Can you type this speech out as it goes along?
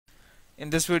In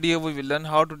this video we will learn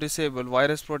how to disable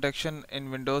virus protection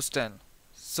in Windows 10.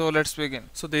 So let's begin.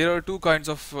 So there are two kinds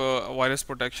of virus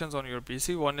protections on your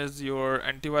PC. One is your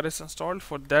antivirus installed.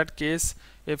 For that case,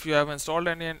 if you have installed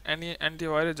any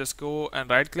antivirus, just go and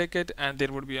right click it and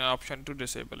there would be an option to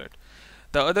disable it.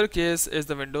 The other case is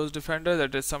the Windows Defender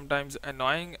that is sometimes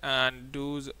annoying and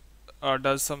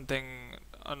does something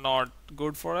not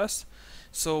good for us.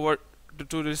 So what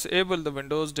to disable the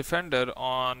Windows Defender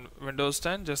on Windows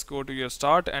 10, just go to your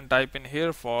start and type in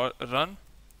here for run.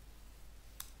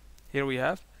 Here we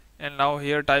have, and now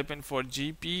here type in for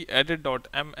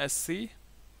gpedit.msc.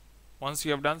 Once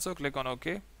you have done so, click on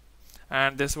OK,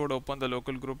 and this would open the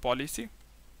local group policy.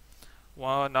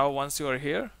 Now once you are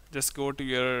here, just go to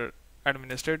your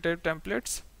administrative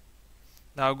templates.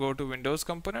 Now go to Windows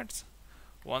Components.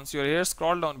 Once you're here,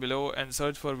 scroll down below and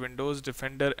search for Windows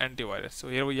Defender Antivirus. So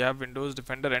here we have Windows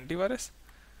Defender Antivirus.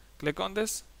 Click on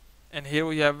this, and here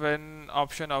we have an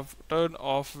option of turn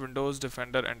off Windows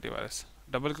Defender Antivirus.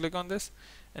 Double click on this,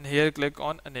 and here click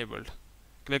on enabled.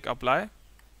 Click apply,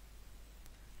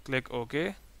 click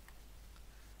OK,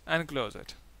 and close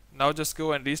it. Now just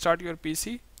go and restart your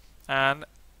PC and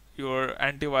your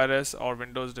antivirus or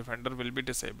Windows Defender will be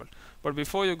disabled. But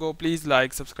before you go, please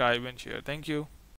like, subscribe and share. Thank you.